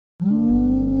Yeah,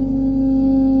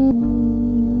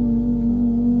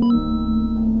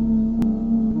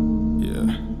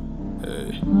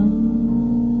 hey.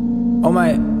 Oh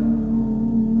my,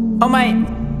 oh my,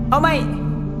 oh my,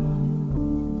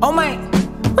 oh my.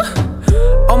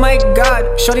 Oh my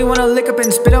god, shorty wanna lick up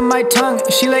and spit on my tongue.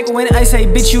 She like when I say,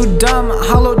 bitch you dumb.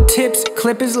 Hollow tips,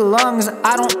 clip his lungs.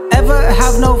 I don't ever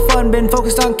have no fun. Been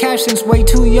focused on cash since way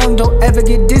too young. Don't ever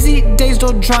get dizzy, dazed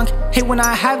or drunk. Hate when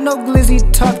I have no glizzy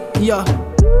tuck, yeah.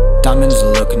 Diamonds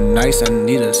look nice, I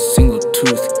need a single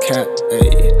tooth cat,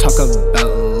 ayy. Talk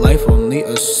about life, only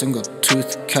a single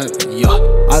tooth cat, yeah.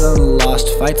 I done lost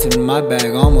fights in my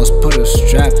bag, almost put a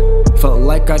strap. Felt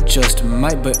like I just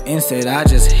might, but instead I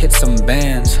just hit some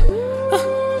bands.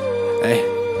 Hey.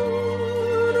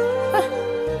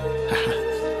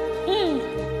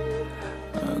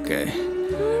 Okay.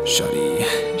 Shawty,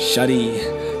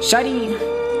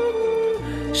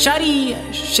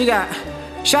 she got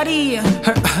Shawty,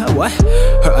 what?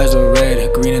 Her eyes are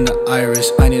red, green in the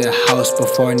iris. I need a house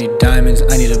before I need diamonds.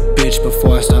 I need a bitch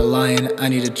before I start lying. I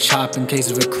need a chop in case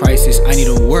of a crisis. I need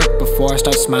to work before I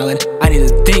start smiling. I need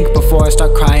to think before I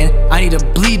start crying. I need to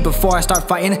bleed before I start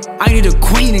fighting. I need a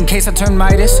queen in case I turn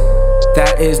Midas.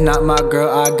 That is not my girl,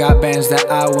 I got bands that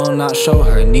I will not show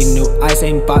her. Need new ice,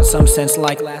 ain't bought some sense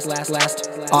like last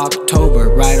October.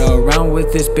 Ride around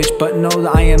with this bitch, but know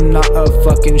that I am not a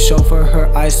fucking chauffeur. Her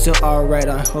eyes still alright,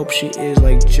 I hope she is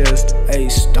like just a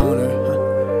stoner.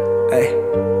 Hey,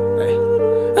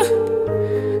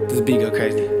 this beat go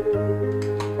crazy.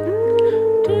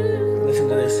 Listen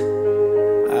to this.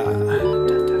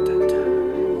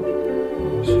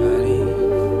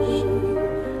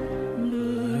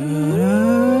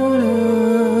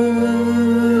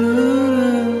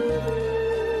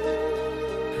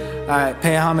 Alright,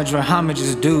 pay homage where homage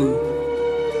is due.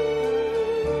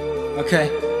 Okay,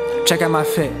 check out my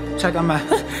fit, check out my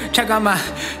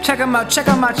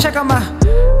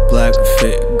black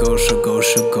fit, Gosha,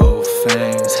 go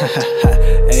fangs.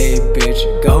 Hey bitch,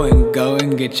 go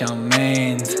and get your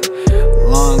mains.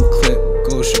 Long clip,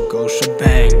 Gosha,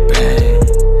 bang, bang.